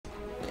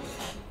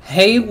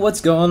Hey,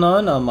 what's going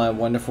on, all my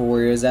wonderful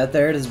warriors out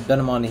there? It is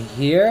Benamon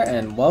here,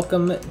 and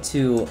welcome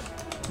to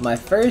my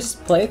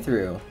first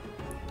playthrough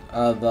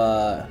of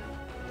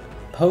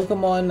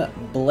Pokemon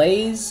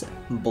Blaze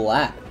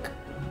Black.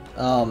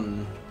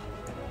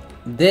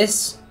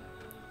 This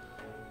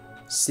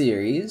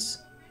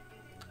series,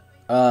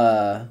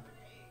 let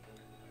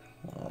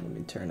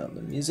me turn up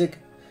the music.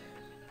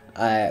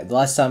 The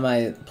last time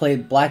I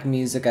played Black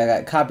music, I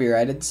got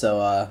copyrighted,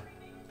 so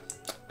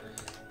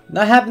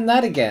not having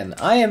that again.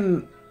 I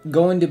am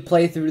going to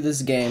play through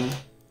this game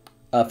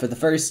for the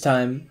first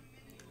time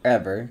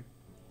ever.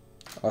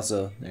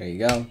 Also, there you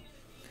go.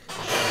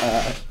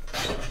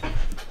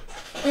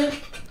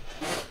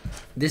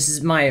 This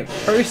is my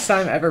first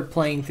time ever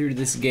playing through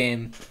this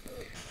game.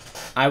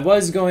 I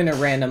was going to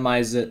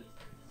randomize it.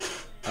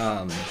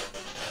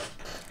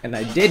 And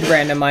I did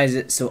randomize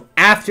it, so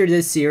after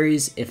this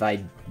series, if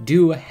I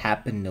do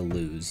happen to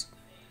lose,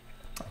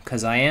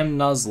 because I am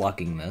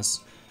Nuzlocking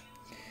this,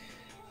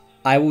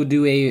 I will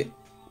do a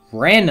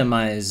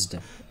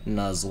randomized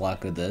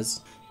Nuzlocke of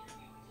this,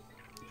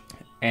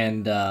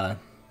 and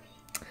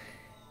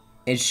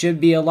it should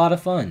be a lot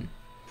of fun.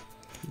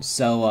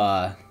 So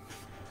I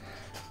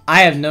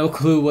have no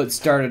clue what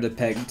starter to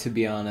pick, to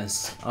be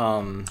honest.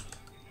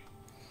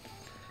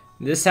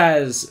 This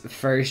has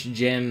first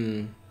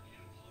gym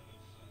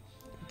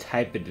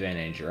type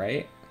advantage,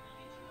 right?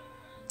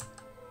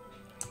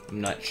 I'm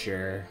not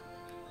sure.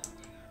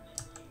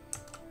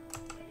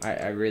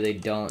 I really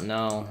don't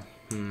know.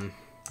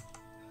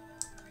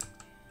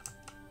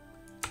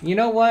 You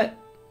know what?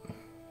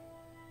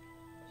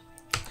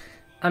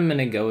 I'm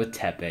gonna go with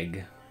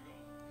Tepig.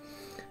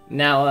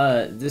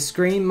 Now, the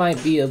screen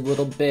might be a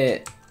little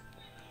bit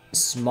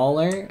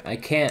smaller. I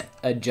can't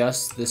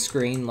adjust the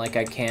screen like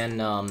I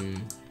can,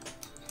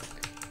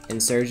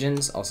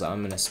 Insurgents. Also,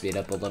 I'm gonna speed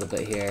up a little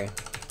bit here.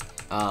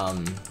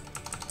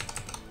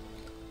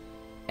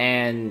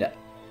 And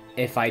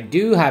if I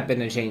do happen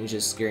to change the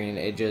screen,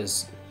 it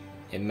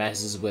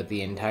messes with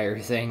the entire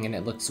thing and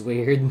it looks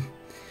weird.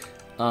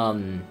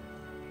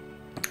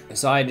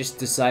 So I just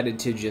decided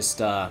to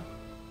just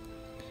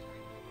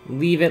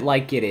leave it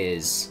like it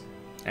is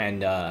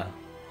and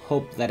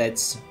hope that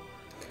it's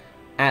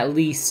at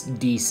least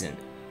decent.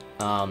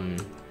 But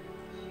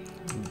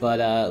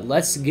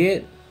let's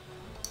get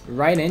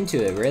right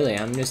into it, really.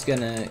 I'm just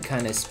gonna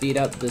kind of speed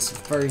up this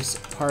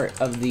first part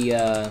of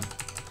the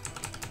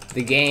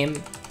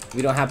game.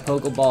 We don't have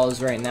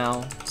Pokeballs right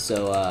now,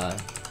 so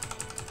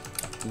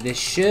this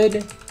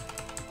should,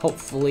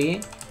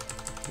 hopefully,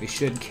 we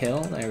should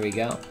kill. There we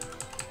go.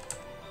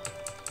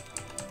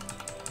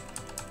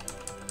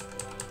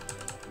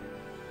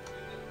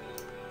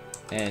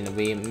 And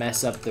we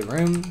mess up the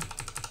room.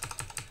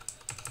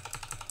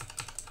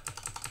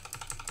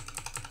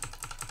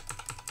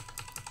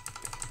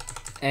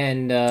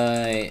 And,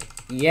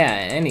 yeah,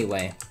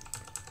 anyway.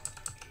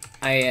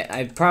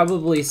 I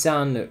probably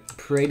sound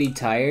pretty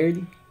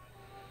tired.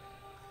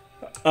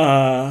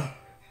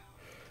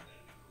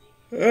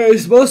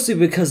 It's mostly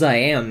because I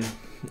am.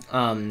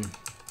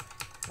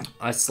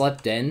 I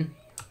slept in.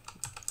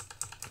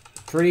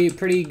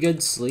 Pretty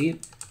good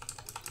sleep.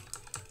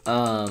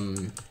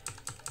 And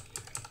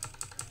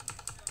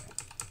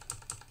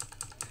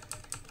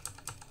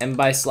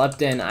by slept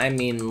in, I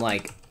mean,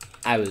 like,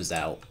 I was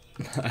out.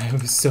 I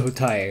was so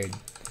tired.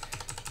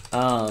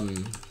 Forgot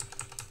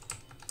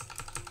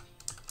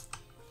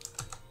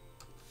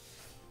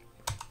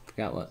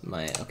what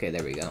my, okay,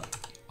 there we go.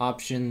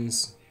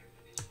 Options.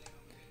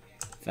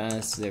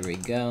 Fast, there we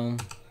go.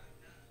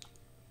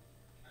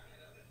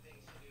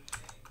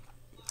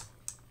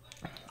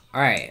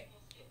 Alright.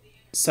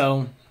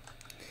 So,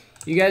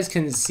 you guys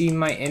can see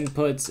my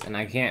inputs, and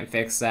I can't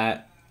fix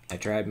that. I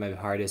tried my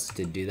hardest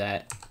to do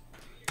that.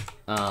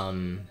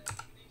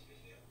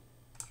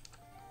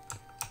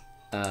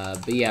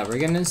 But yeah, we're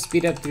gonna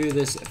speed up through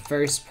this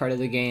first part of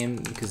the game,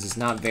 because it's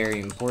not very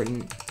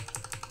important.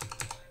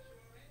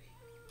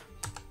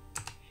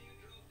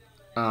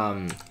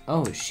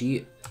 Oh,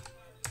 she...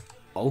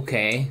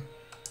 Okay.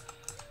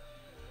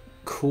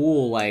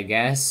 Cool, I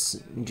guess.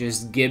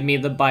 Just give me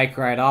the bike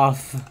ride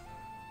off.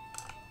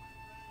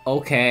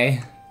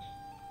 Okay.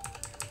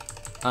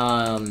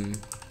 Okay.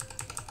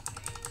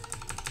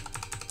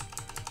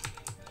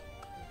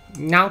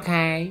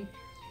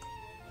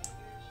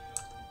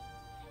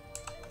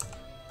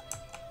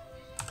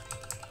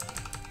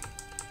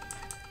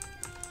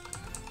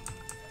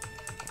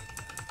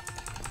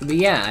 But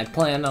yeah, I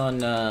plan on,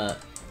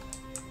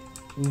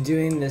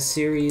 doing this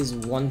series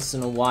once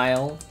in a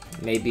while.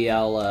 Maybe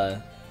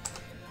I'll,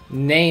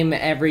 name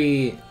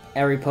every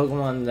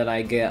Pokemon that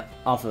I get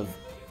off of,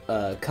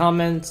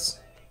 comments.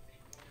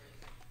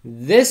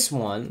 This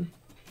one,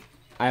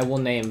 I will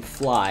name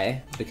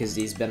Fly, because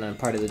he's been a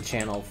part of the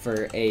channel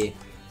for a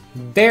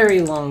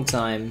very long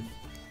time.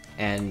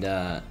 And,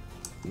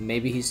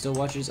 maybe he still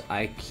watches.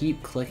 I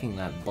keep clicking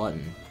that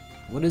button.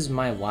 What is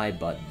my Y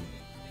button?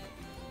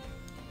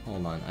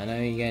 Hold on, I know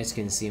you guys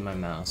can see my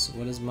mouse.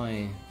 What is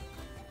my...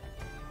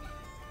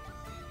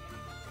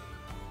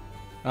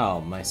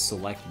 Oh, my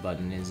select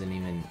button isn't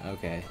even...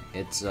 Okay,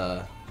 it's,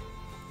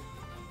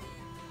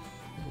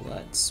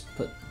 let's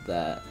put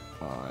that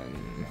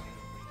on...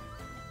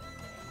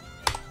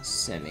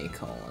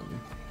 semicolon.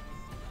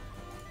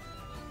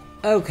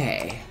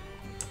 Okay.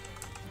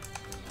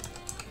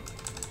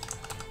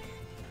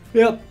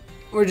 Yep,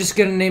 we're just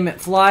gonna name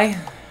it Fly.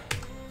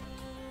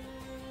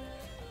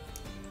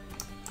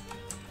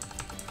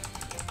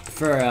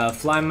 For,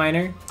 Fly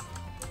Miner.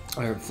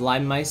 Or Fly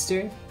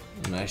Meister.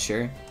 I'm not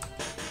sure.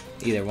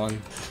 Either one.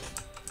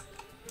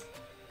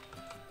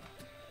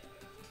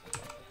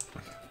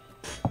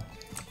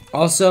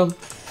 Also,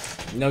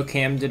 no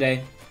cam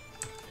today.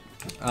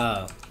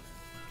 I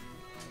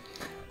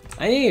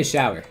need a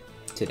shower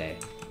today.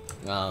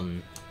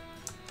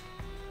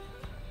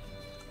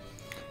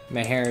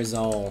 My hair is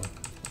all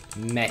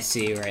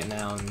messy right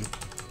now, and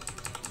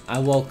I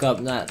woke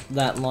up not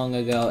that long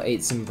ago,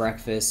 ate some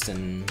breakfast,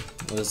 and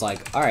was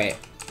like, alright,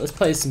 let's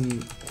play some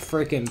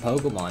freaking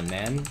Pokemon,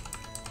 man.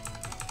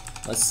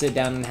 Let's sit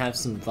down and have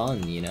some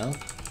fun, you know?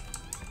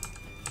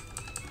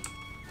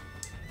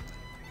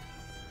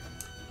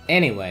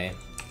 Anyway,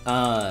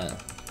 I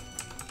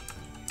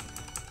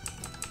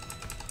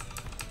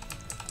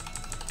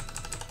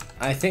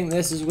think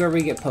this is where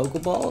we get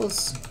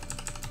Pokeballs.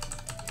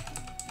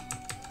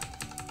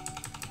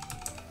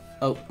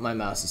 Oh, my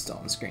mouse is still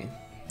on the screen.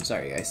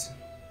 Sorry, guys.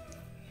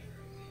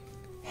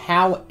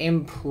 How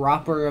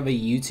improper of a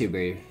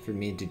YouTuber for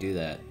me to do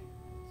that.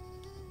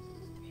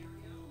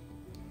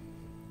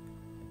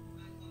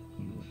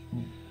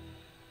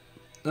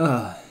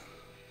 Ugh.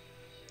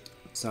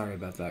 Sorry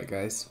about that,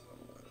 guys.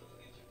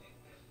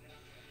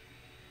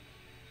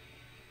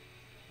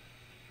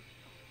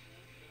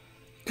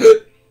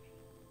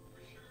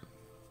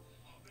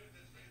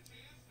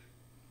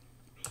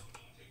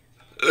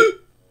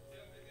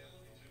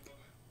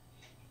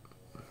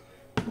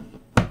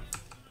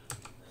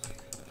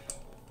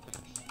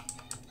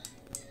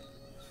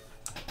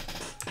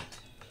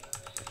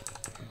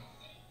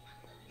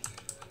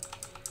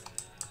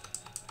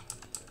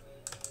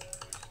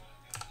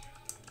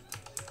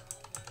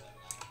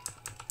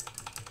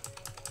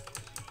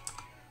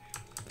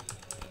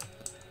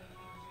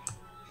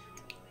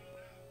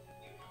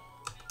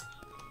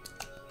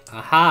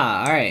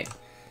 Aha, alright.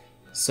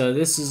 So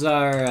this is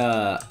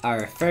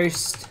our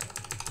first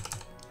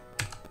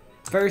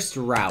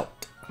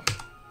route.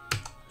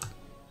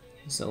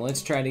 So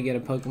let's try to get a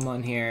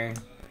Pokemon here.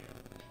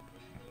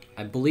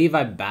 I believe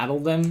I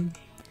battled them.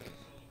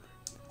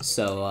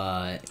 So,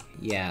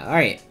 yeah,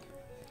 alright.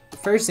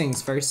 First things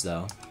first,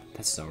 though.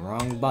 That's the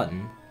wrong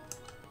button.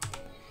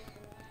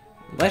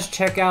 Let's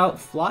check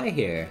out Fly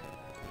here.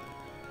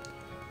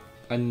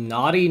 A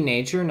naughty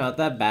nature, not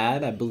that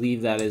bad. I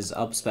believe that is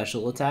up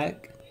special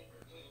attack.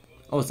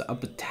 Oh, it's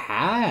up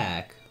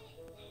attack.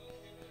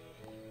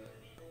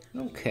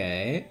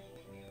 Okay.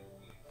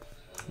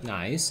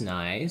 Nice,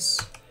 nice.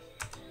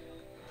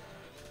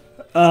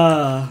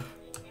 I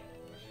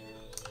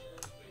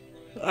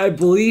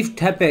believe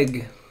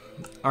Tepig,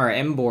 our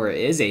Emboar,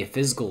 is a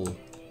physical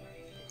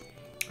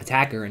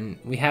attacker, and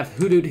we have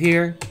Hoothoot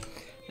here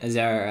as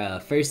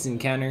our first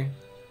encounter.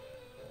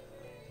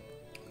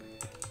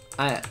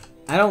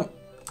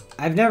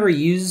 I've never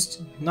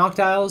used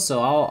Noctile,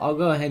 so I'll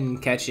go ahead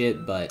and catch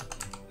it, but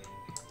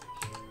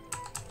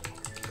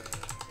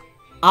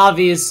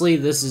obviously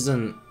this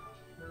isn't,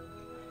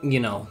 you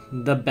know,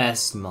 the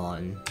best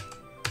mon.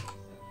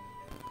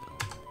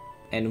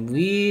 And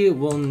we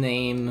will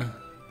name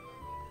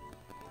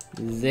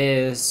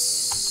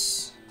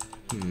this,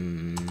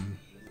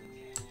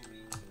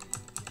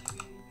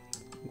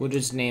 we'll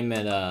just name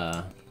it,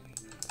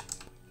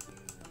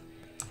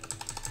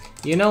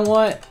 you know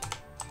what?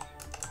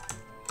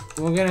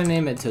 We're gonna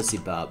name it Tootsie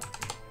Pop.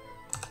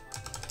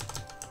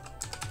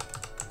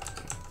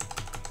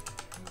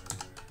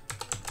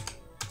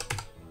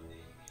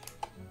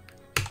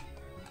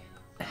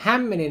 How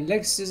many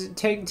licks does it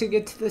take to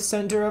get to the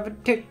center of a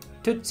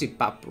Tootsie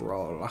Pop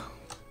roll?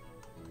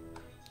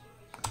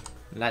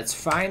 Let's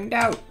find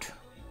out.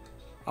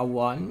 A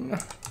 1,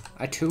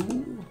 a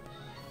 2,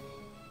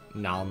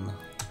 nom.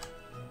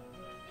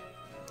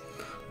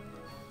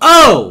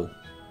 Oh!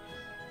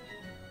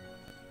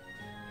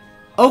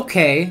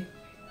 Okay.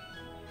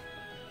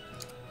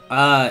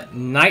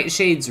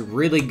 Nightshade's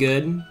really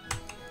good.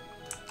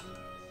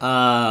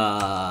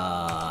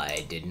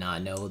 I did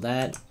not know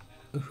that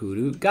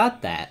Hoothoot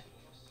got that.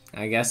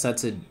 I guess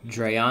that's a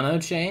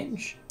Drayano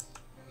change?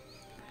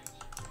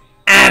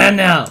 I don't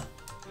know!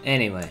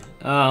 Anyway,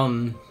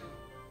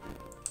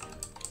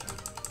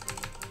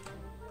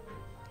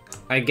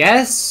 I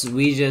guess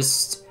we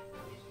just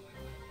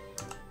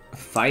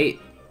fight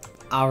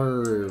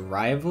our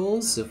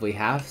rivals if we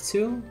have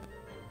to.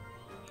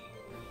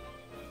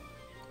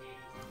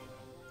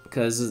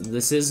 Because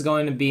this is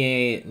going to be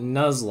a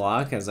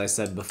Nuzlocke, as I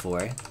said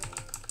before.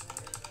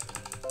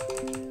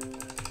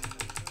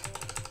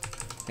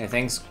 Okay,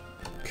 thanks,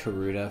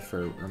 Karuta,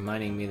 for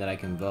reminding me that I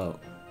can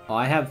vote. Oh,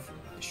 I have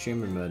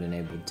streamer mode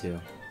enabled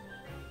too.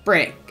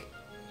 Brick!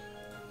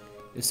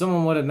 If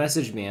someone would have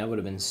messaged me, I would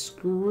have been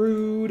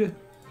screwed.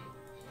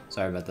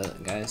 Sorry about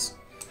that, guys.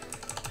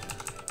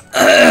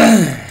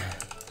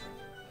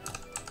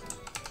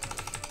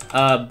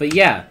 But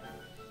yeah,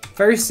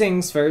 first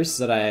things first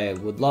that I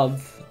would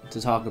love to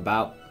talk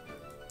about.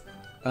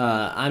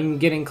 I'm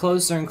getting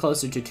closer and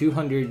closer to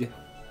 200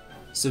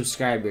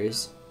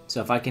 subscribers.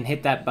 So if I can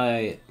hit that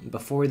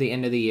before the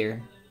end of the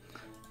year,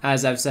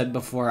 as I've said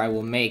before, I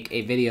will make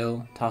a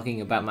video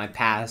talking about my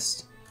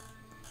past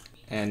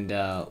and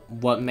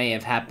what may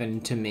have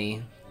happened to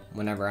me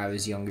whenever I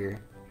was younger.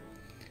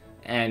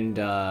 And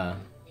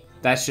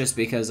that's just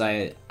because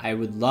I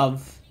would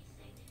love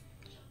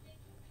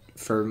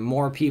for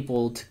more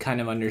people to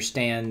kind of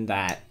understand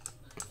that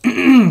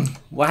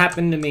what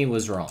happened to me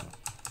was wrong.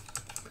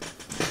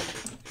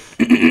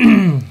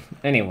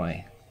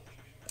 Anyway.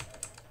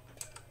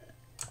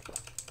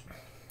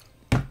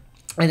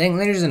 I think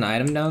there's an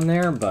item down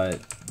there, but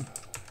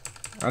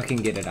I can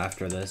get it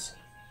after this.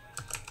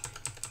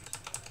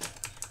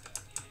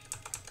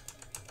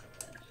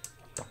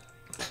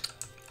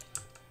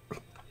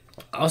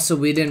 Also,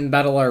 we didn't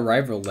battle our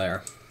rival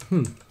there.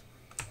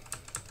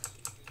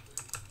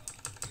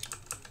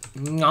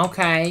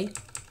 Okay.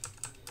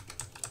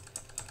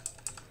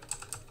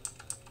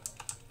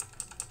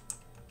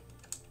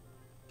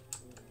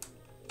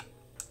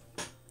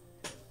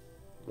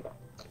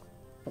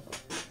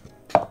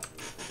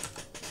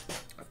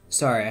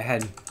 Sorry, I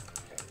had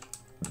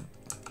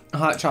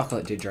hot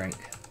chocolate to drink.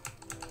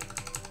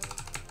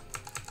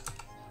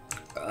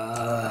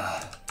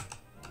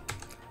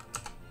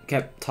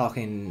 Kept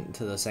talking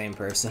to the same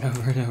person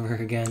over and over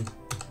again.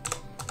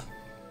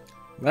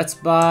 Let's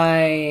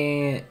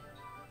buy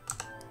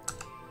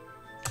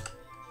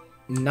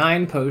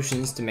 9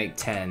 potions to make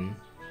 10.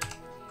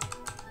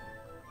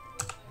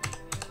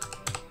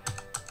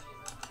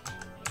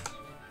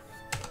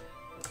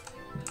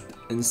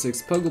 And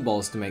 6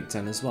 Pokeballs to make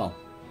 10 as well.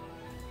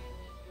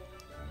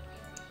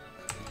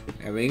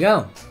 There we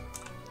go.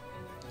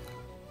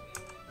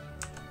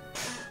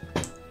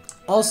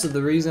 Also,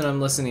 the reason I'm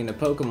listening to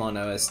Pokemon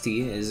OST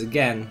is,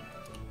 again,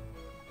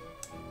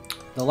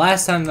 the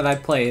last time that I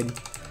played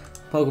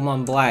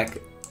Pokemon Black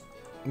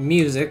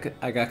music,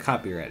 I got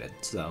copyrighted,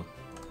 so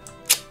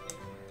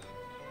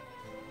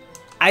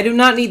I do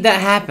not need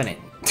that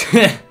happening.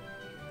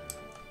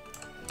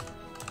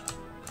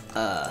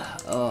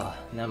 Oh,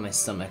 now my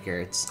stomach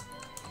hurts.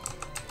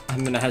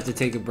 I'm gonna have to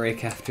take a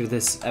break after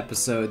this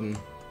episode and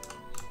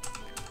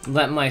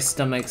let my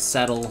stomach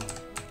settle.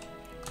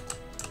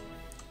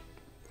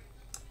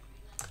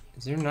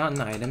 Is there not an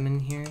item in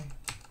here?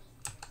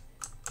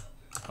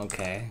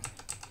 Okay.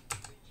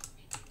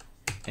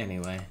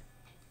 Anyway.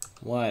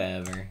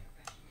 Whatever.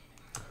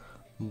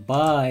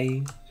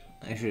 Bye.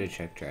 I should have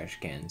checked trash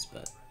cans,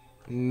 but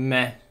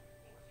meh.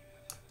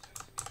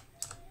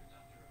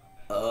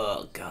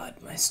 Oh god,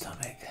 my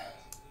stomach.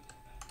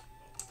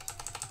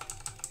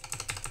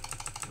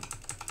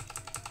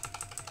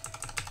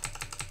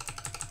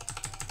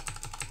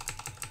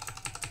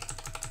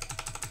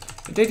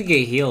 I did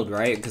get healed,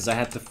 right? Because I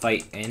had to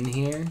fight in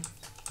here.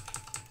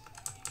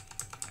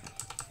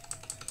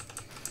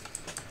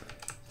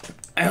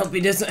 I hope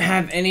he doesn't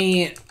have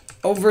any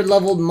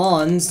over-leveled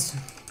mons.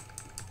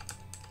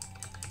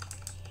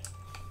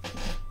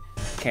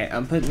 Okay,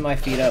 I'm putting my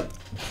feet up.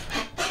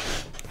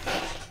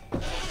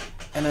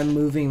 And I'm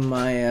moving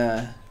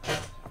my,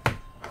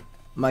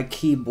 my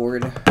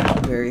keyboard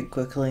very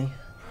quickly.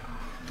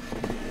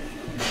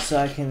 So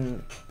I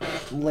can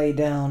lay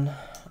down.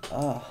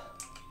 Oh.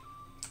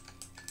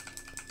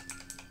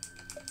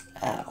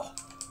 Ow.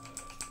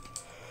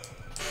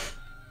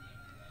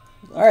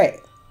 Alright,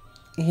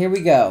 here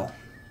we go.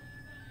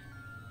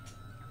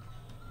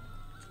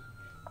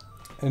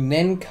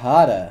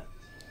 Nincada.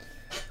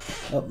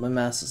 Oh, my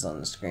mouse is on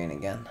the screen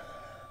again.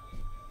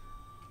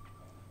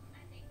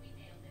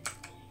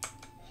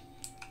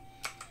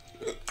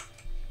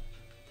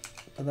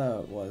 I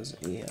thought it was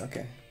E,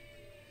 okay.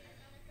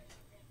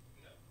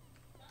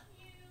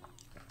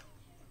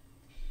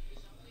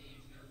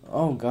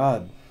 Oh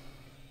god.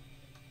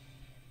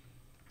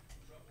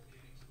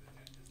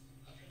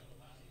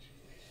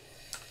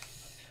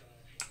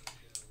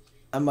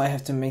 I might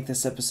have to make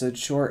this episode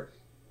short.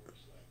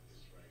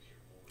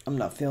 I'm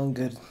not feeling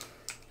good.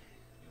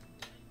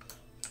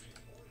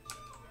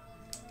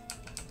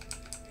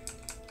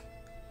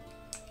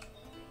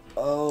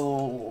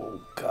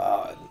 Oh,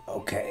 God.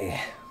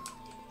 Okay.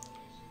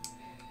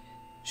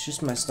 It's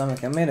just my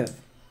stomach. I might have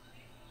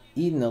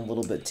eaten a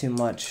little bit too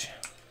much.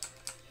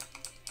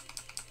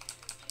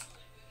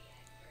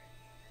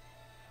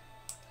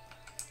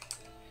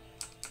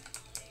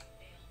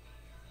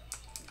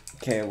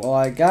 Okay, well,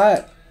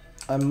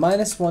 I'm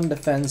 -1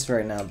 defense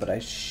right now, but I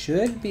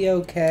should be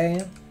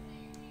okay.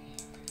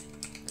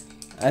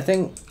 I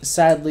think,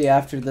 sadly,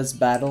 after this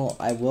battle,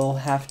 I will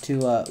have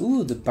to,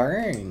 ooh, the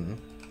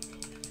burn.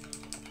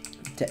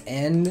 To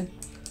end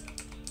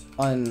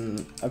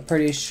on a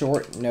pretty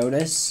short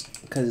notice,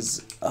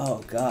 because,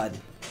 oh, God.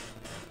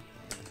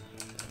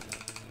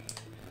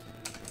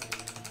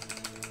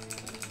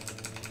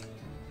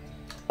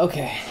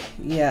 Okay,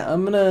 yeah,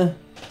 I'm gonna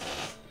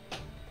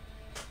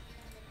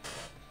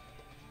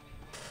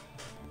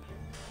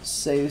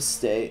save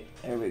state.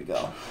 There we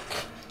go.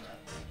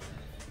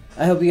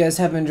 I hope you guys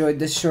have enjoyed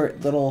this short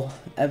little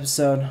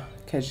episode.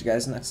 Catch you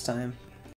guys next time.